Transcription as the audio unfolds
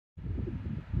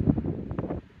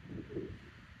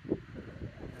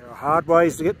hard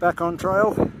ways to get back on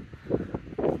trail,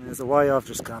 and there's a way I've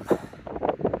just come.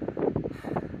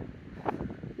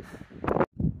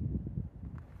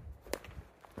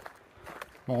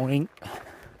 Morning.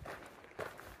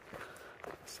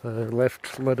 So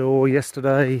left Leadore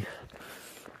yesterday.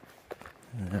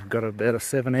 I've got about a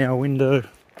 7-hour window,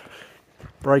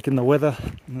 break in the weather,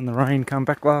 and then the rain come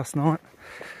back last night.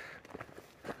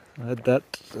 I had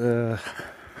that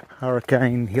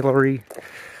Hurricane Hillary,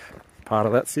 part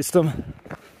of that system.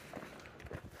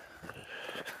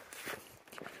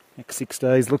 Next 6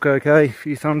 days look okay, a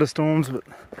few thunderstorms, but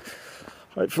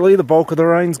hopefully the bulk of the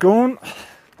rain's gone.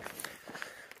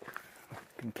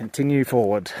 Can continue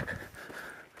forward.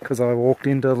 Because I walked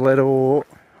into Leadore,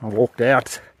 I walked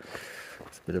out.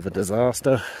 It's a bit of a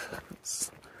disaster.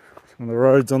 Some of the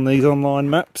roads on these online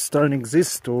maps don't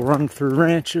exist or run through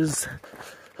ranches.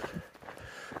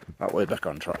 But we're back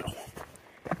on trail.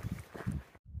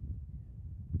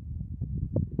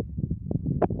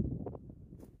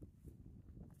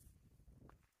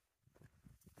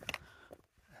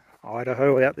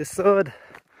 Idaho out this side.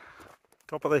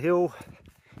 Top of the hill,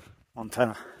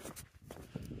 Montana.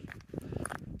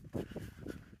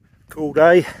 Cool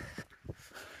day,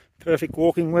 perfect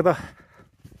walking weather.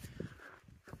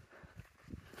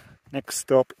 Next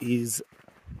stop is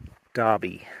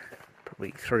Darby,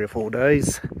 probably 3 or 4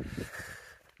 days.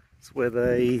 It's where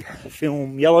they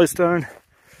film Yellowstone.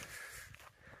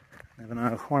 Never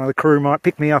know, one of the crew might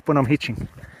pick me up when I'm hitching.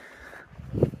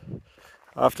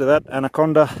 After that,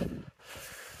 Anaconda,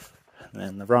 and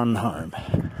then the run home.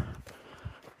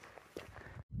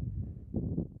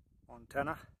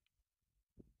 Montana.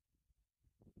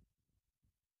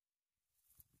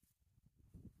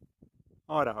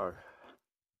 Idaho.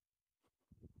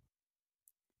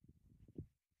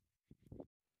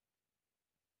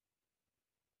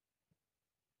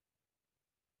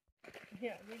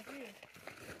 Yeah, we do.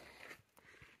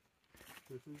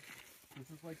 This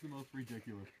is like the most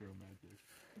ridiculous trail magic.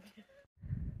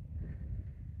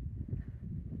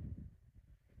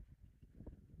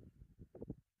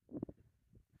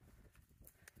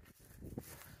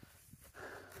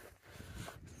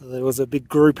 There was a big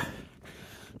group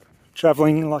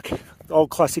travelling like old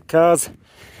classic cars,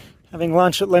 having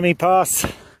lunch at Lemmy Pass.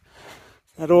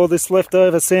 Had all this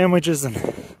leftover sandwiches and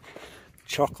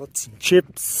chocolates and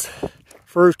chips,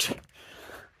 fruit.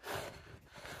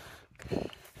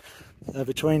 So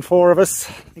between 4 of us,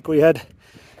 I think we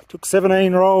took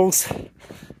 17 rolls,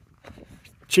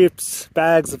 chips,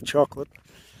 bags of chocolate.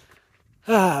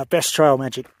 Best trail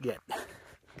magic yet.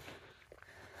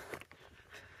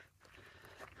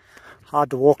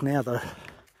 Hard to walk now though.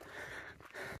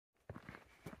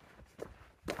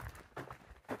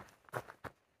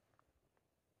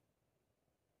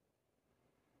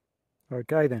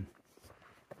 Okay then.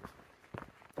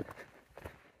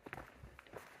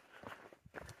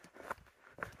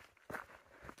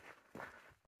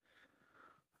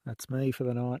 That's me for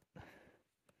the night.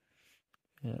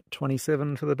 Yeah,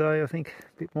 27 for the day, I think, a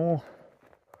bit more.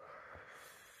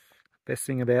 Best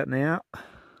thing about now,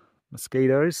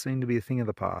 mosquitoes seem to be a thing of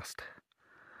the past.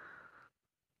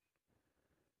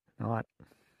 Night.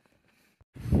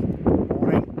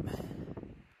 Morning.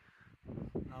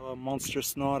 Another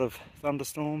monstrous night of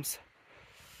thunderstorms.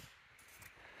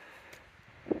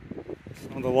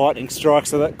 Some of the lightning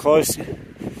strikes are that close.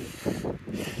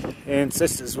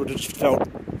 Ancestors would have just felt.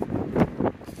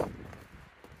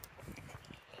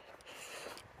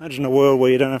 Imagine a world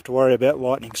where you don't have to worry about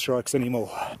lightning strikes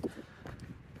anymore.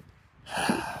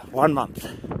 1 month.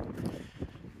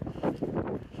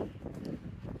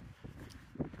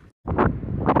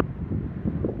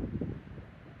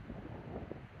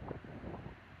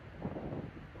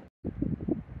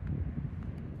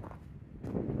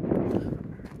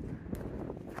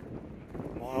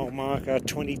 Mile marker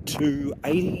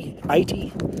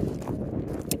 2280.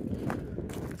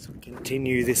 So we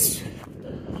continue this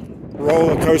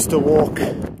roller coaster walk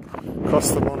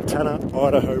across the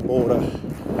Montana-Idaho border,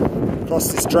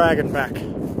 across this dragon back,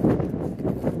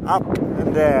 up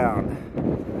and down,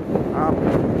 up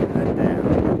and down.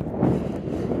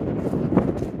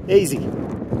 Easy.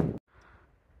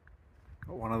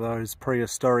 Got one of those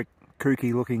prehistoric,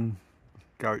 kooky looking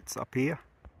goats up here.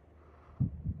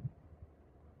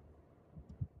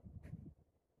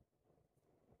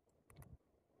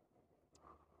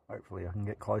 Hopefully I can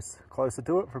get closer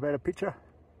to it for a better picture.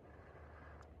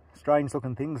 Strange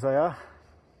looking things they are.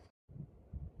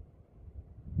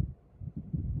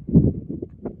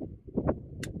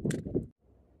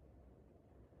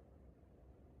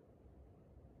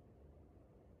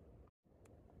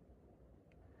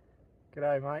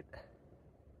 G'day mate.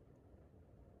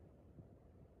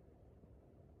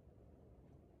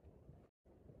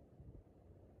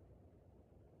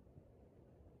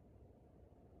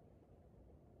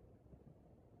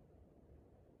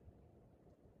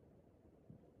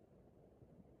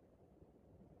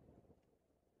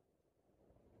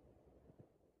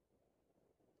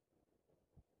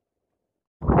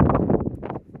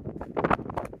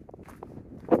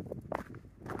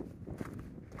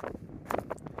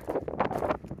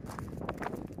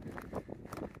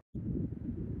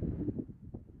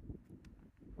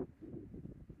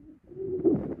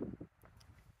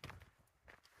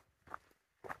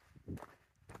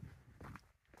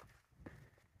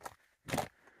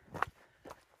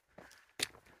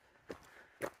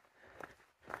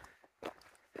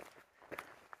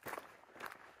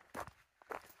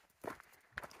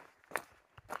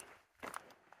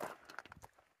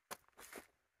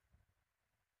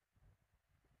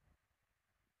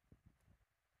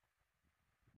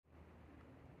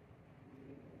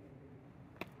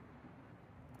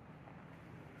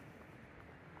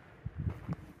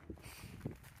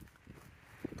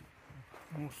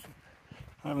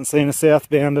 I haven't seen a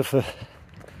southbounder for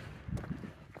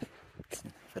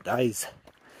days.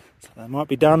 So they might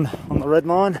be done on the red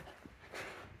line.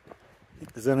 I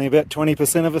think there's only about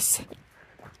 20% of us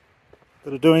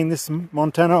that are doing this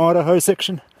Montana-Idaho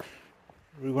section.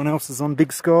 Everyone else is on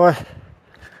Big Sky.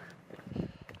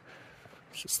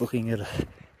 Just looking at an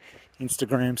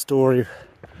Instagram story.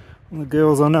 One of the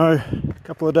girls I know a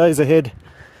couple of days ahead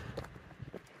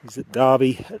is at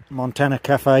Darby at Montana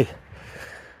Cafe.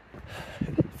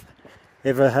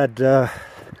 Ever had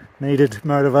needed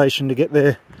motivation to get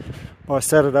there by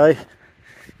Saturday,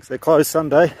 because they're closed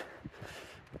Sunday.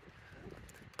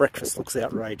 Breakfast looks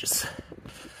outrageous.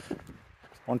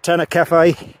 Montana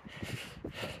Cafe,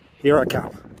 here I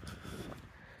come.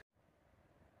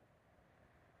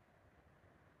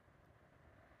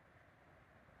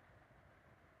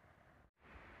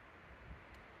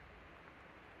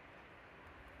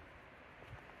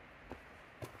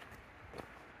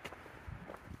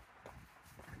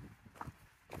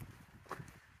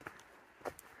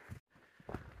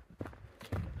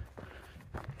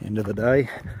 End of the day.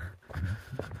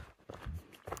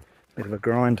 Bit of a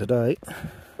grind today.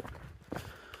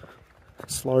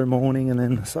 Slow morning, and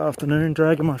then this afternoon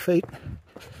dragging my feet.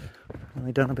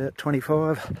 Only done about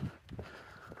 25.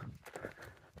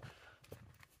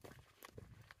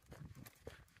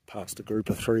 Passed a group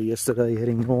of 3 yesterday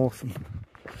heading north, and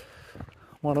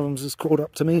one of them's just caught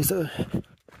up to me, so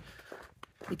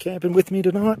he's camping with me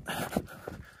tonight.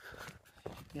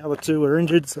 The other 2 are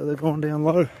injured, so they've gone down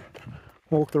low,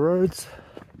 walk the roads.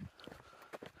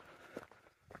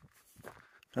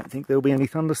 Don't think there'll be any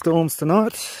thunderstorms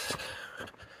tonight.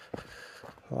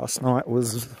 Last night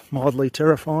was mildly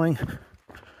terrifying.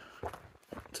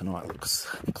 Tonight looks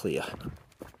clear.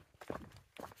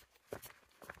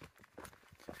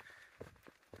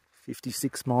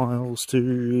 56 miles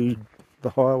to the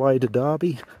highway to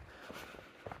Darby.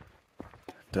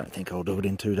 Don't think I'll do it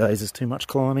in 2 days, there's too much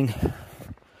climbing.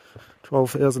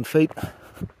 12,000 feet.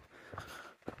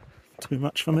 Too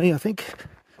much for me, I think.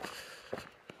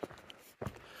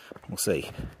 We'll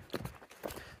see.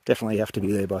 Definitely have to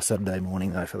be there by Saturday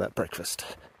morning though for that breakfast.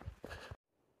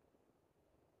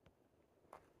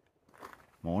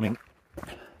 Morning.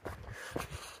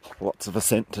 Lots of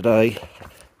ascent today.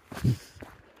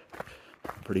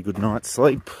 Pretty good night's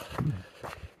sleep.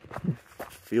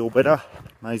 Feel better.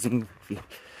 Amazing if you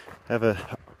have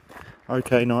a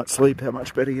okay night's sleep, how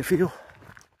much better you feel.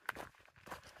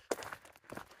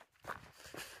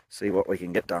 See what we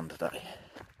can get done today.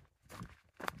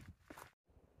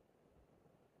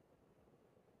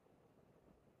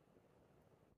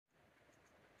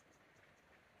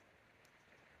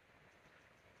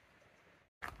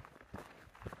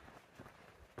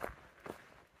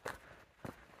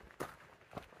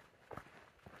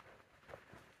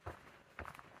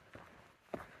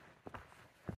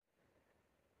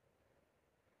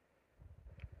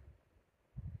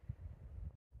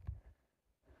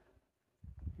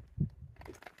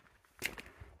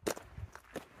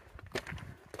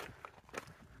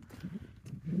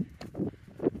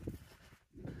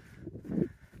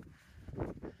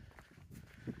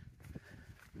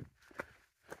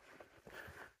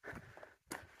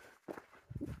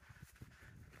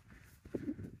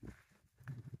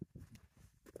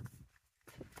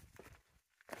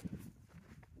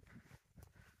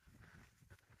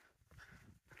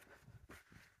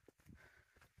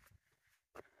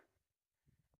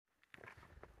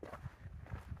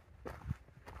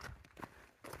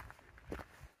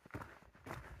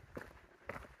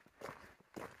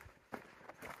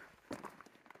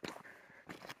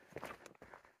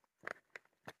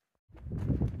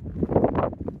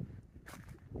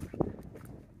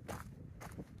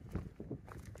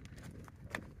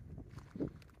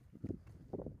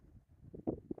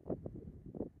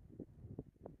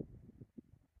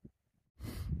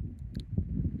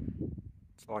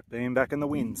 It's like being back in the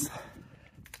winds.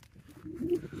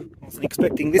 Wasn't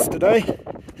expecting this today.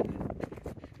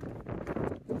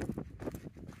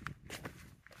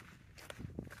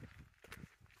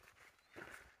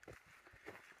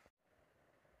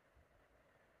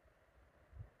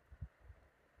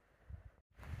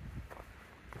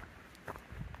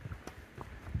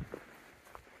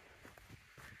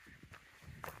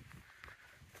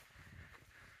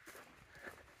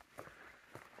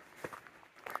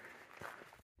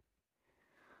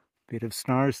 Bit of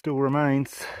snow still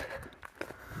remains.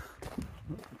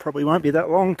 Probably won't be that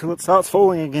long till it starts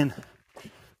falling again.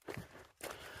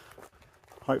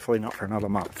 Hopefully not for another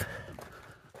month.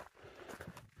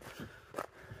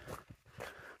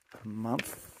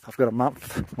 I've got a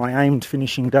month. My aimed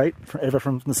finishing date ever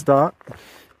from the start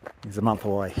is a month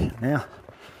away now.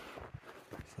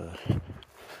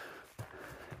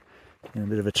 a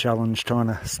bit of a challenge trying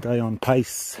to stay on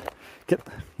pace,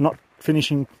 not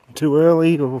finishing too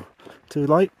early or too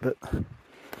late, but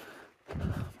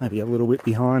maybe a little bit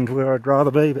behind where I'd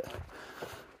rather be, but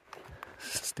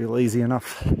still easy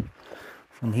enough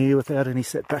from here without any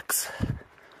setbacks.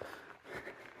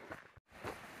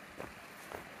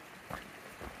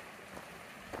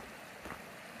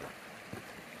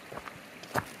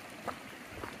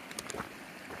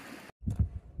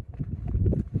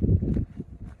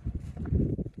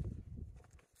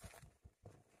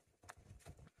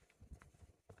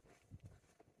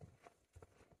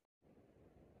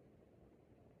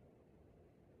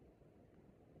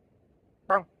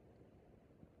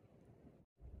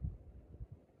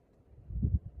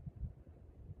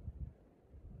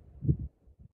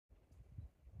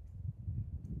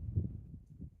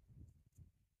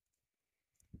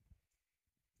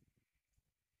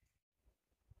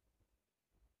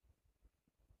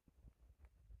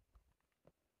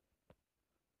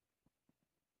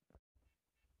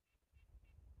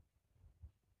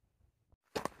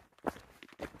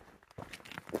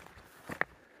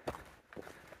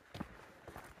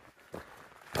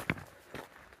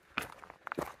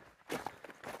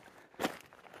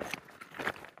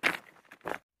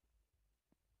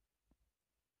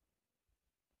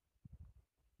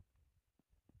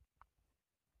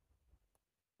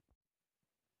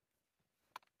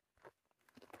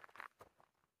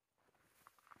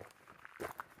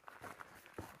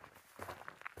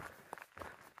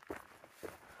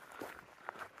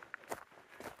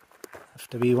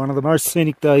 To be one of the most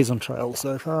scenic days on trail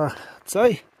so far, I'd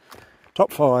say.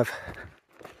 Top 5.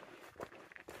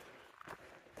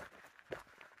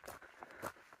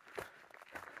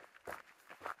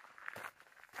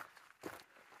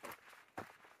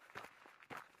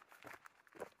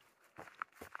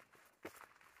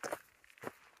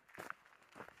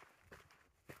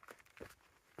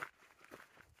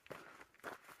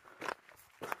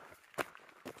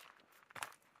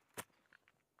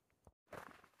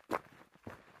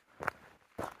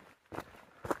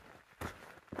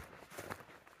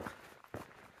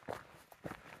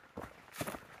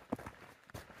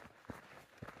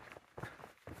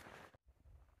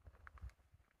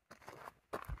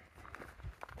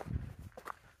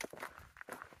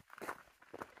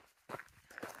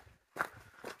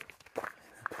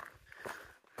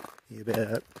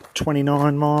 About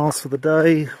 29 miles for the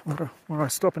day when I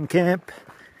stop and camp,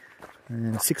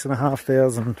 and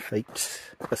 6,500 feet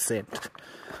ascent.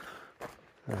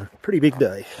 Pretty big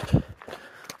day.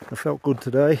 I felt good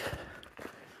today.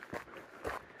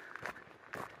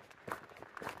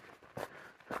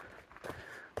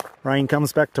 Rain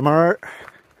comes back tomorrow.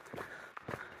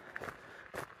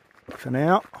 For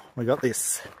now, we got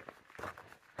this.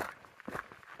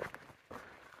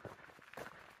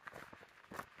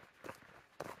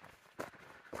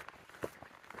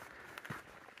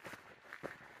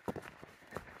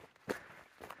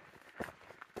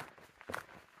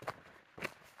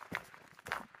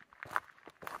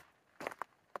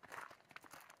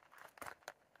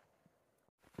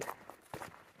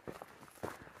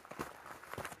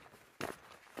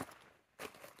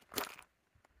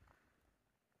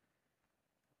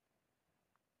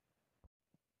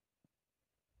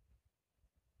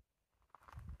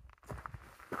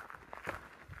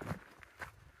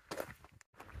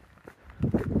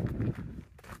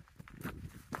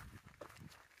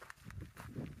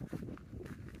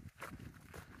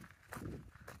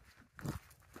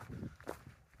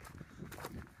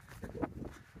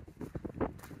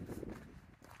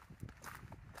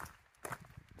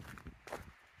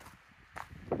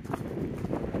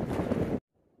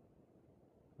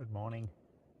 Good morning.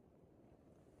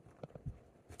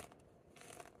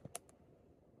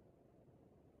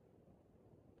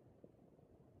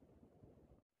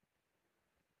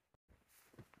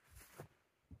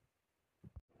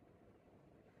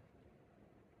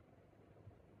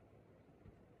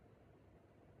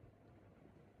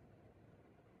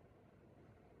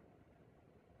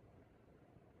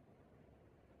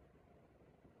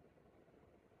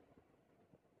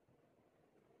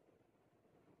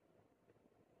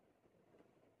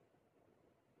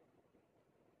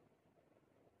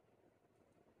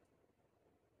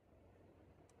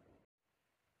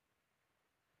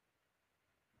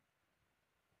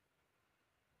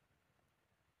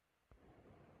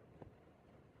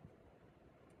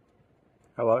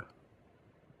 Hello.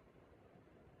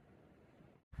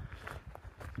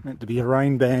 Meant to be a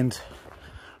rain band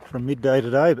from midday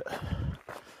today, but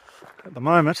at the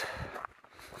moment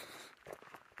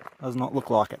does not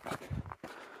look like it.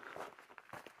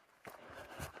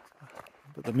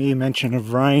 But the mere mention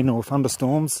of rain or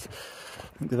thunderstorms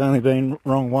think they've only been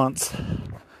wrong once.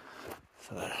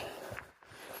 So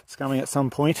it's coming at some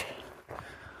point.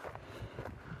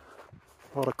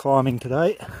 A lot of climbing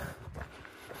today.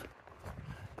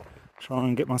 Try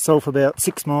and get myself about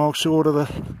 6 miles short of the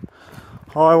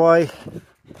highway.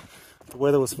 If the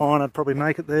weather was fine, I'd probably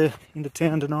make it there into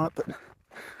town tonight, but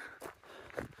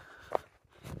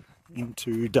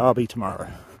into Darby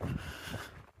tomorrow.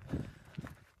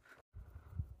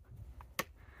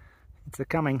 It's a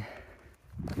coming.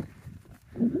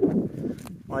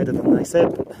 Later than they said,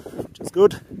 which is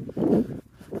good.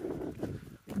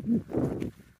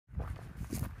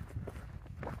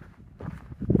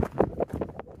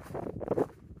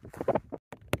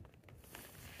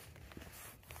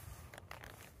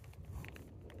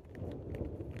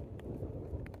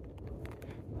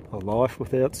 A life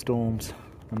without storms.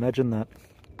 Imagine that.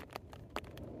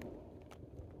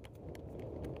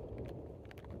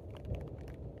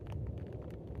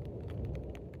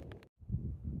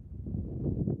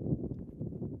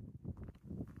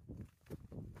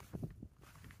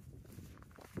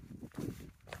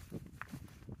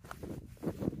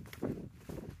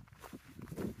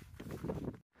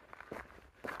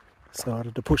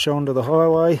 Decided to push on to the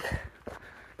highway.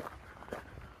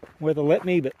 Weather let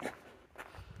me, but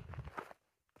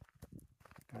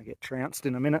I get trounced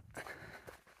in a minute.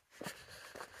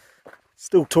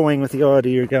 Still toying with the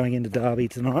idea of going into Darby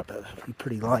tonight, but it'll be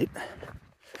pretty late.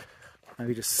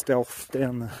 Maybe just stealth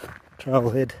down the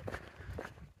trailhead.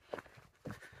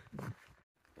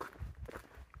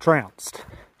 Trounced.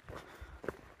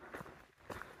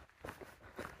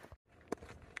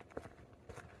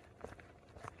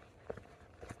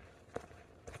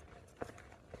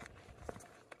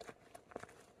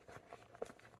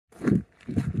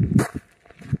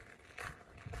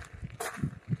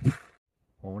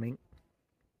 Morning.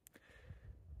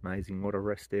 Amazing what a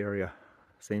rest area.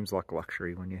 Seems like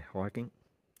luxury when you're hiking.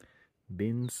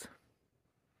 Bins,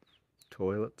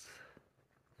 toilets,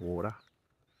 water,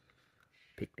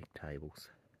 picnic tables.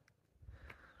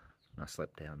 I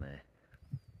slept down there.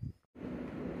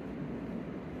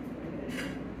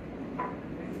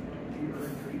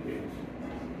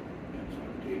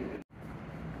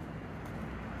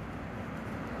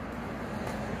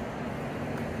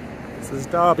 This is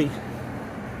Darby.